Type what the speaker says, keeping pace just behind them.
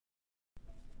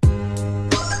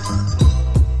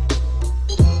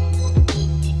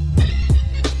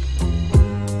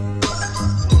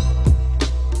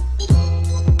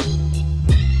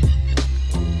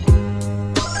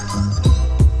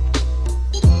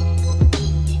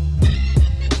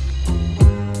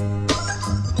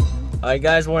Alright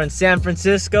guys, we're in San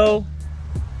Francisco.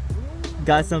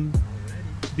 Got some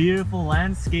beautiful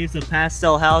landscapes of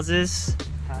pastel houses.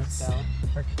 Pastel.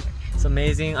 It's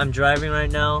amazing. I'm driving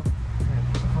right now.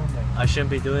 I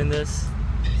shouldn't be doing this.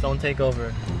 Don't take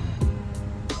over.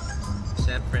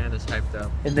 San Fran is hyped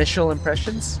up. Initial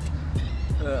impressions?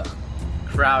 Ugh.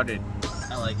 Crowded.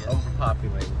 I like it.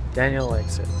 Overpopulated. Daniel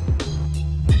likes it.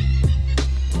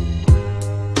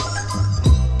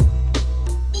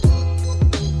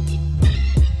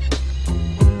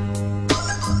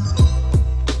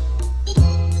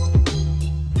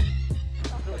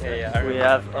 We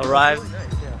have arrived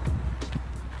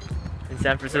in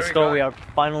San Francisco. We are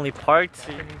finally parked.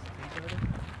 We're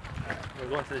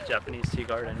going to the Japanese tea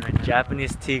garden right now.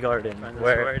 Japanese tea garden. I'm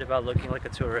worried about looking like a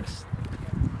tourist.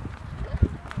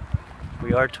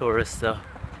 We are tourists though.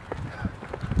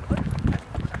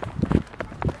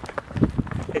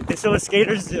 Hey, this is what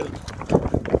skaters do.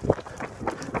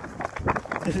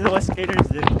 This is what skaters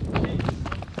do.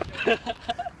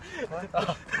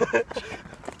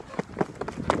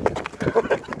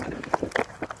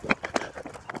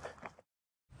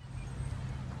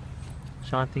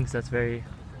 Sean thinks that's very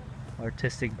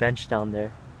artistic bench down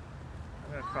there.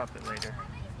 I'm gonna crop it later.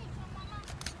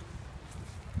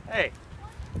 Hey!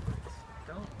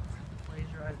 Don't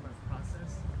plagiarize my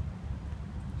process.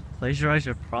 Plagiarize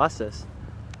your process.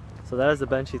 So that is the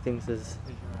bench he thinks is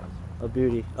a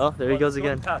beauty. Oh, there he goes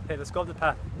again. Go up the path. Hey, let's go up the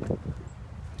path.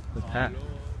 The path.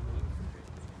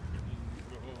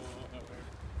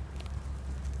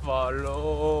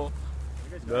 Follow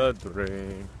the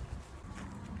train.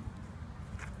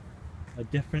 A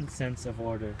different sense of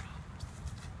order.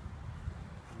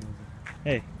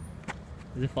 Hey,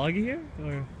 is it foggy here?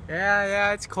 Or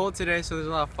Yeah, it's cold today, so there's a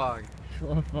lot of fog. a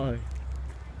lot of fog?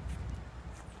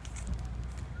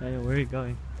 Hey, where are you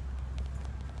going?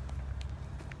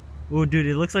 Oh, dude,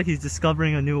 it looks like he's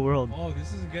discovering a new world. Oh,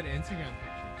 this is a good Instagram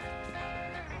picture.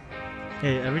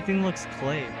 Hey, everything looks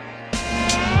clay.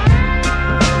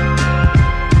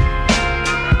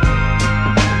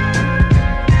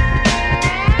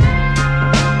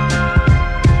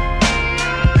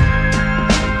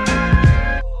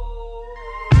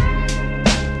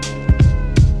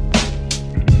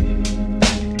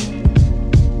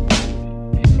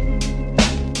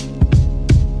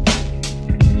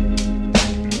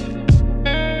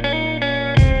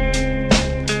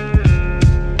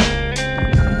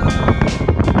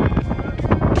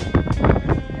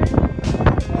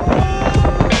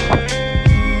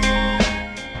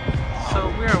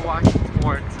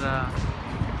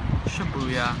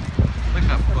 Look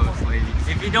up close, lady.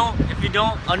 If you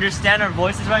don't understand our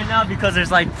voices right now, because there's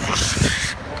like,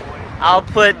 I'll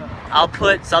put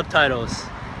subtitles.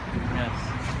 Yes.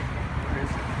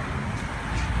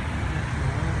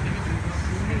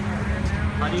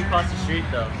 How do you cross the street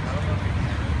though?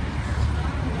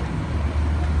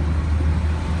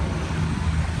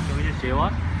 Can we just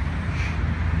jaywalk?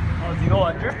 Oh, do you go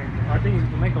under? I think you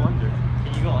might go under.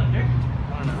 Can you go under?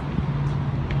 I don't know.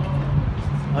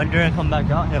 Under and come back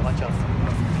out? Yeah, watch out.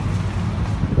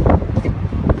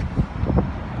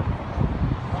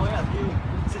 Oh yeah, view.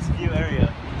 It's this view area.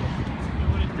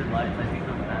 The lights, I think,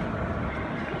 on that.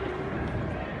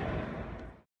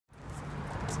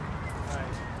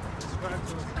 Alright, describe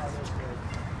to us how this goes.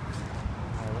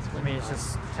 I mean, it's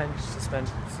just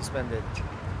suspended.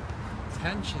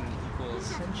 Tension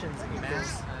equals Tensions mass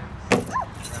equals. times.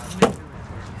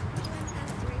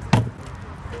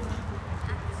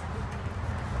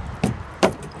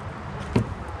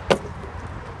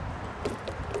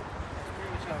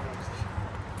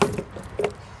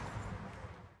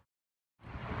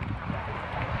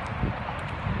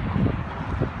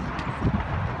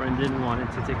 Brendan wanted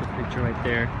to take a picture right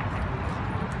there,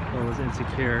 but was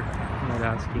insecure, not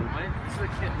asking.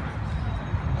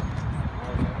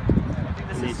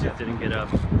 And he just didn't get up.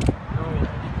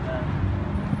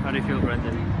 How do you feel,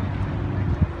 Brendan?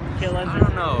 I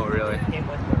don't know, really.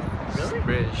 Really?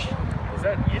 Bridge. Is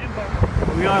that you didn't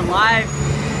buy? We are live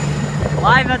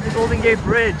at the Golden Gate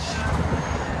Bridge.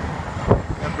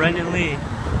 And Brendan Lee,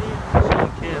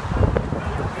 Sean Kim,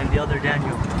 and the other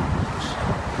Daniel.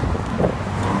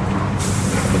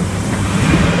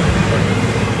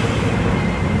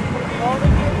 Golden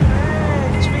Gate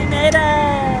Bridge, we made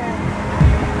it!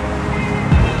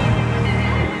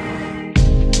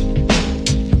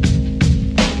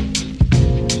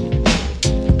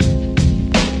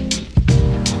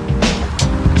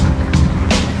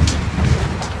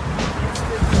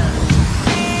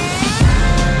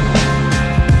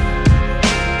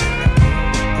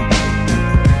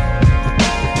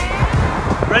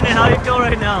 Brendan, how do you feel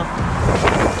right now?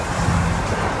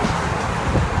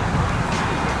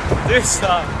 Dude,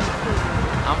 stop.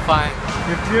 I'm fine.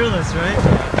 You're fearless, right?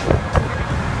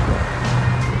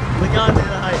 Look out into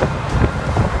the height.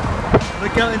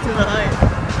 Look out into the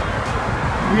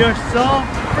height. We are so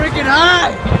freaking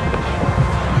high!